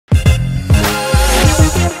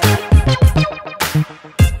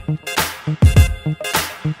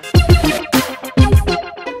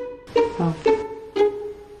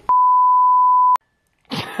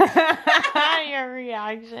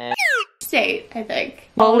8, I think.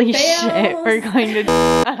 Holy shit, we're going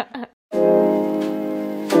to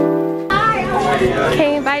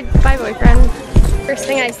Okay, bye boyfriend. First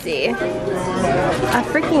thing I see, a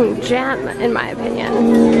freaking gem in my opinion.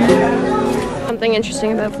 Something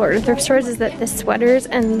interesting about Florida thrift stores is that the sweaters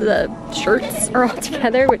and the shirts are all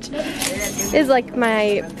together, which is like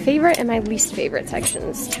my favorite and my least favorite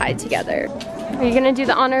sections tied together. Are you gonna do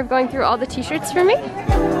the honor of going through all the t-shirts for me?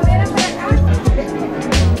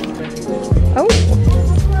 Oh,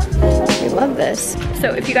 I love this.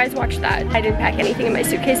 So if you guys watched that I didn't pack anything in my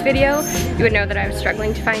suitcase video, you would know that I was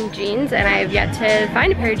struggling to find jeans, and I have yet to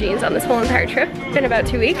find a pair of jeans on this whole entire trip. It's been about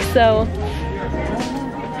 2 weeks, so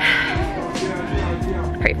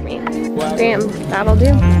pray for me. Bam, that'll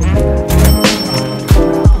do.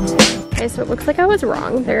 Okay, so it looks like I was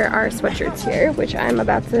wrong. There are sweatshirts here, which I'm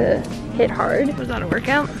about to hit hard. Was that a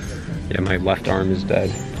workout? Yeah, my left arm is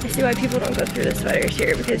dead. I see why people don't go through the sweaters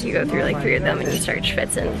here, because you go through like 3 of them and you start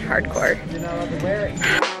schwitzing hardcore.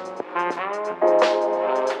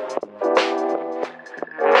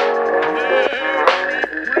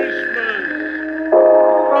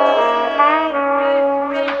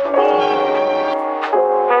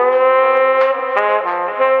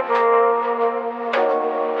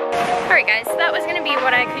 Alright guys, so that was gonna be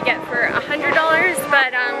what I could get for $100,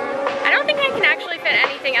 but I don't think I can actually fit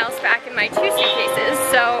anything else back in my 2 suitcases,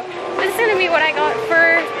 so this is gonna be what I got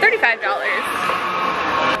for $35.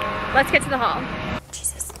 Let's get to the haul.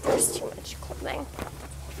 Jesus, there's too much clothing.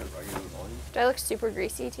 Do I look super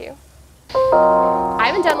greasy too? I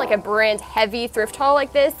haven't done like a brand heavy thrift haul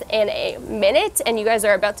like this in a minute, and you guys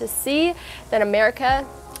are about to see that America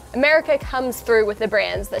comes through with the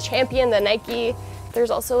brands, the Champion, the Nike.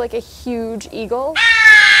 There's also like a huge eagle.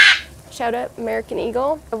 Shout out American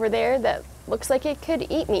Eagle over there that looks like it could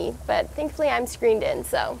eat me, but thankfully I'm screened in,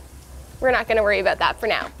 so we're not gonna worry about that for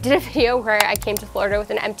now. Did a video where I came to Florida with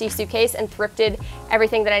an empty suitcase and thrifted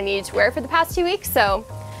everything that I needed to wear for the past 2 weeks, so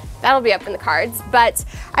that'll be up in the cards, but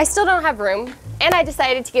I still don't have room, and I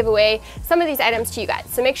decided to give away some of these items to you guys.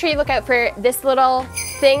 So make sure you look out for this little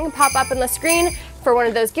thing pop up on the screen for one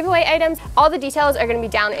of those giveaway items. All the details are gonna be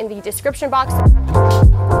down in the description box.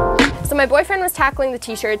 So my boyfriend was tackling the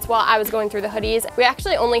t-shirts while I was going through the hoodies. We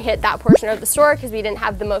actually only hit that portion of the store because we didn't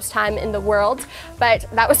have the most time in the world, but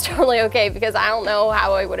that was totally okay because I don't know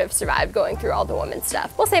how I would have survived going through all the women's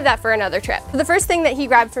stuff. We'll save that for another trip. The first thing that he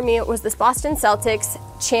grabbed for me was this Boston Celtics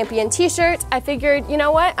Champion t-shirt. I figured, you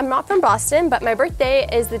know what, I'm not from Boston, but my birthday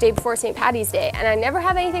is the day before St. Patty's Day and I never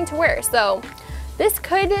have anything to wear, so this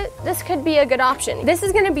could be a good option. This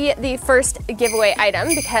is gonna be the first giveaway item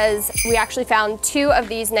because we actually found 2 of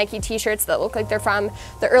these Nike t-shirts that look like they're from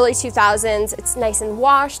the early 2000s. It's nice and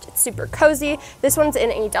washed, it's super cozy. This one's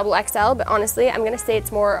in a XXL, but honestly, I'm gonna say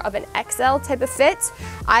it's more of an XL type of fit.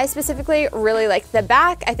 I specifically really like the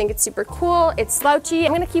back. I think it's super cool, it's slouchy.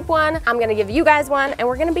 I'm gonna keep one, I'm gonna give you guys one, and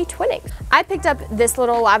we're gonna be twinning. I picked up this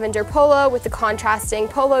little lavender polo with the contrasting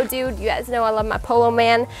polo dude. You guys know I love my polo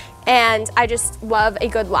man, and I just love a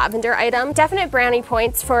good lavender item. Definite brownie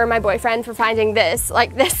points for my boyfriend for finding this.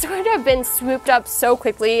 Like, this would have been swooped up so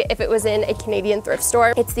quickly if it was in a Canadian thrift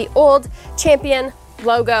store. It's the old Champion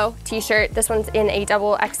logo t-shirt. This one's in a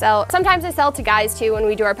XXL. Sometimes I sell to guys too when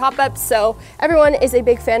we do our pop-ups, so everyone is a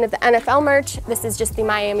big fan of the NFL merch. This is just the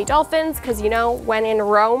Miami Dolphins because, you know, when in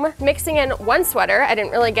Rome. Mixing in one sweater, I didn't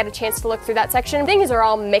really get a chance to look through that section. Things are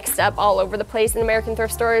all mixed up all over the place in American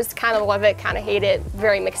thrift stores. Kind of love it, kind of hate it,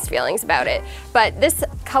 very mixed feelings about it. But this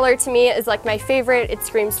color to me is like my favorite. It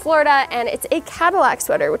screams Florida, and it's a Cadillac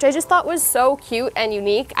sweater, which I just thought was so cute and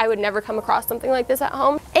unique. I would never come across something like this at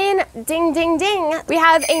home. And ding, ding, ding, we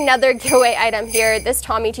have another giveaway item here. This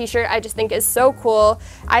Tommy t-shirt I just think is so cool.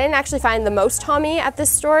 I didn't actually find the most Tommy at this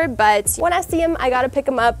store, but when I see him, I gotta pick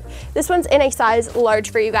him up. This one's in a size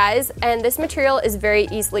large for you guys, and this material is very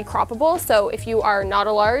easily croppable, so if you are not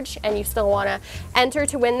a large and you still wanna enter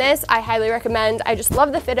to win this, I highly recommend. I just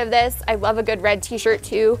love the fit of this. I love a good red t-shirt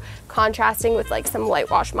too, contrasting with like some light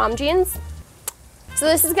wash mom jeans. So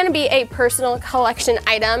this is gonna be a personal collection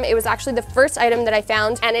item. It was actually the first item that I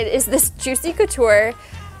found, and it is this Juicy Couture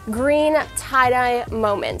green tie-dye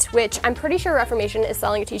moment, which I'm pretty sure Reformation is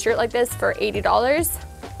selling a t-shirt like this for $80.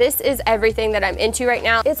 This is everything that I'm into right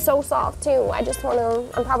now. It's so soft too. I'm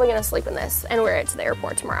probably gonna sleep in this and wear it to the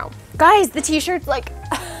airport tomorrow. Guys, the t-shirt's like,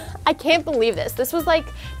 I can't believe this. This was like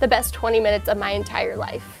the best 20 minutes of my entire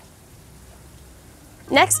life.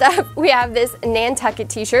 Next up, we have this Nantucket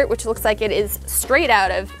t-shirt, which looks like it is straight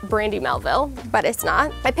out of Brandy Melville, but it's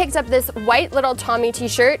not. I picked up this white little Tommy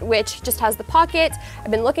t-shirt, which just has the pocket.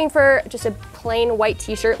 I've been looking for just a plain white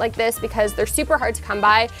t-shirt like this because they're super hard to come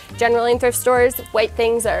by. Generally in thrift stores, white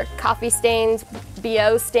things are coffee stains,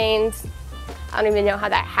 BO stains. I don't even know how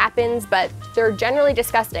that happens, but they're generally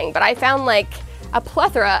disgusting. But I found like a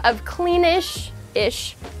plethora of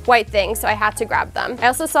cleanish-ish white things, so I had to grab them. I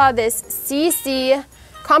also saw this CC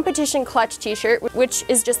competition clutch t-shirt, which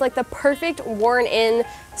is just like the perfect worn in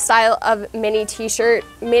style of mini t-shirt.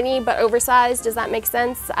 Mini but oversized, does that make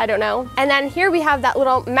sense? I don't know. And then here we have that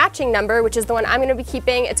little matching number, which is the one I'm gonna be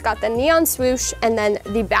keeping. It's got the neon swoosh and then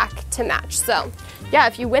the back to match. So yeah,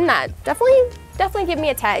 if you win that, definitely give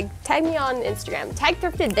me a tag. Tag me on Instagram. Tag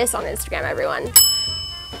Thrifted This on Instagram, everyone.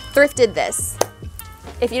 Thrifted This.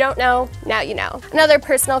 If you don't know, now you know. Another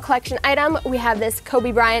personal collection item, we have this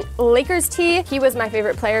Kobe Bryant Lakers tee. He was my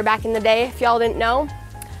favorite player back in the day. If y'all didn't know,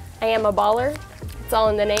 I am a baller. It's all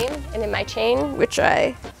in the name and in my chain, which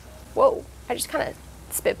whoa, I just kind of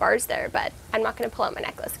spit bars there, but I'm not gonna pull out my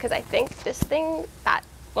necklace because I think this thing,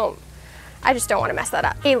 I just don't want to mess that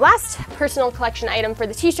up. A last personal collection item for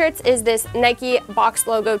the t-shirts is this Nike box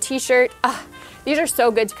logo t-shirt. These are so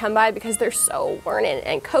good to come by because they're so worn in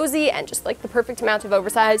and cozy and just like the perfect amount of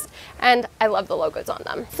oversized, and I love the logos on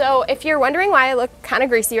them. So if you're wondering why I look kind of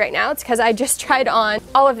greasy right now, it's because I just tried on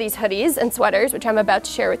all of these hoodies and sweaters, which I'm about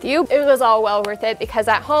to share with you. It was all well worth it because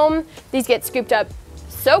at home, these get scooped up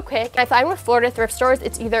so quick. I find with Florida thrift stores,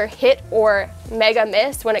 it's either hit or mega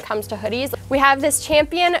miss when it comes to hoodies. We have this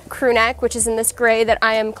Champion crew neck, which is in this gray that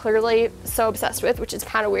I am clearly so obsessed with, which is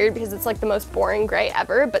kind of weird because it's like the most boring gray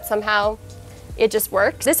ever, but somehow it just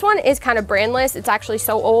works. This one is kind of brandless. It's actually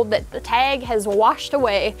so old that the tag has washed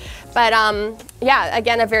away. But yeah,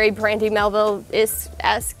 again, a very Brandy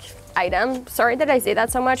Melville-esque item. Sorry that I say that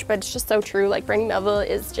so much, but it's just so true. Like Brandy Melville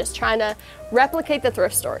is just trying to replicate the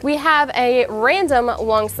thrift store. We have a random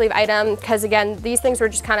long sleeve item because again, these things were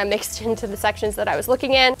just kind of mixed into the sections that I was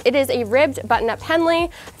looking in. It is a ribbed button-up Henley.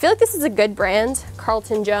 I feel like this is a good brand,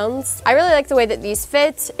 Carlton Jones. I really like the way that these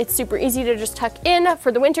fit. It's super easy to just tuck in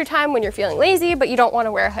for the winter time when you're feeling lazy, but you don't want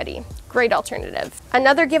to wear a hoodie. Great alternative.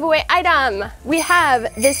 Another giveaway item. We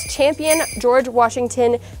have this Champion George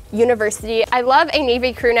Washington University. I love a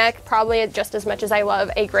navy crew neck probably just as much as I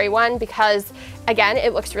love a gray one because again,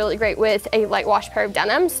 it looks really great with a light wash pair of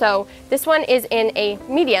denim. So this one is in a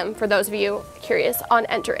medium for those of you curious on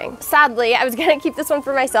entering. Sadly, I was gonna keep this one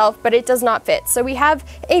for myself, but it does not fit. So we have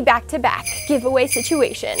a back-to-back giveaway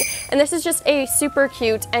situation. And this is just a super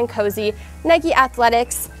cute and cozy Nike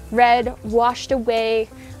Athletics red washed away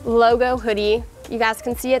logo hoodie. You guys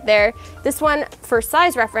can see it there. This one, for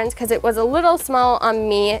size reference, because it was a little small on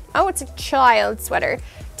me. Oh, it's a child sweater.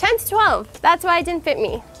 10 to 12, that's why it didn't fit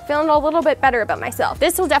me. Feeling a little bit better about myself.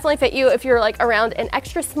 This will definitely fit you if you're like around an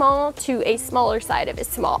extra small to a smaller side of a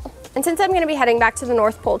small. And since I'm gonna be heading back to the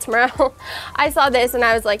North Pole tomorrow, I saw this and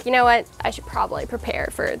I was like, you know what? I should probably prepare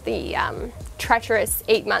for the treacherous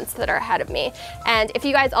 8 months that are ahead of me. And if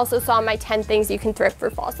you guys also saw my 10 things you can thrift for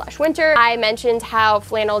fall/winter, I mentioned how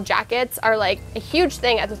flannel jackets are like a huge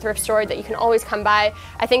thing at the thrift store that you can always come by.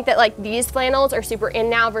 I think that like these flannels are super in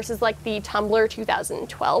now versus like the Tumblr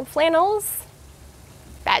 2012 flannels.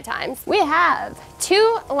 Bad times. We have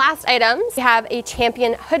two last items. We have a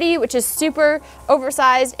Champion hoodie, which is super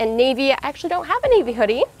oversized and navy. I actually don't have a navy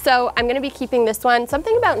hoodie, so I'm gonna be keeping this one.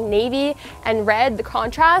 Something about navy and red, the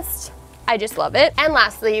contrast, I just love it. And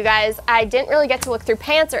lastly, you guys, I didn't really get to look through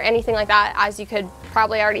pants or anything like that, as you could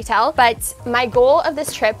probably already tell, but my goal of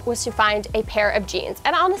this trip was to find a pair of jeans.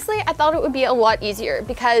 And honestly, I thought it would be a lot easier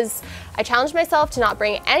because I challenged myself to not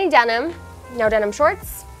bring any denim, no denim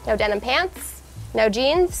shorts, no denim pants, no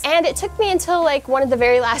jeans, and it took me until like one of the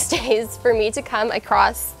very last days for me to come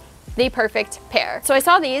across the perfect pair. So I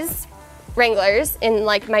saw these Wranglers in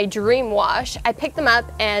like my dream wash. I picked them up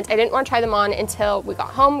and I didn't want to try them on until we got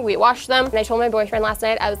home. We washed them and I told my boyfriend last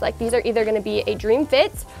night, I was like, these are either going to be a dream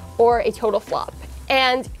fit or a total flop.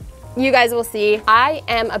 And you guys will see, I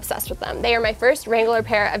am obsessed with them. They are my first Wrangler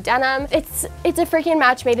pair of denim. It's a freaking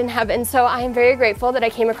match made in heaven, so I am very grateful that I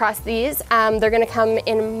came across these. They're gonna come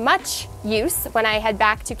in much use when I head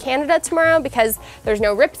back to Canada tomorrow because there's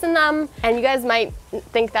no rips in them. And you guys might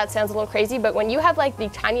think that sounds a little crazy, but when you have like the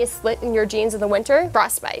tiniest slit in your jeans in the winter,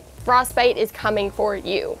 frostbite. Frostbite is coming for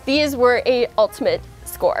you. These were a ultimate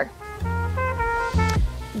score.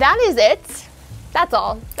 That is it. That's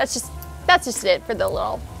all. That's just it for the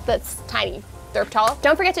little, that's tiny thrift haul.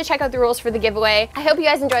 Don't forget to check out the rules for the giveaway. I hope you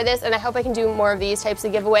guys enjoyed this, and I hope I can do more of these types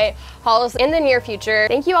of giveaway hauls in the near future.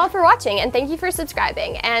 Thank you all for watching, and thank you for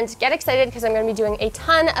subscribing. And get excited because I'm going to be doing a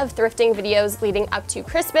ton of thrifting videos leading up to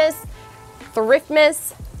Christmas.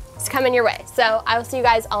 THRIFTMAS is coming your way. So I will see you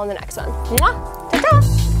guys all in the next one. Mwah!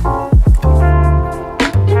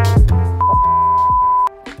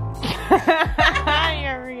 Ta-ta!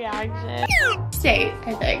 Your reaction. State,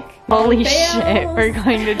 I think. Holy shit, we're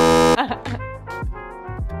going to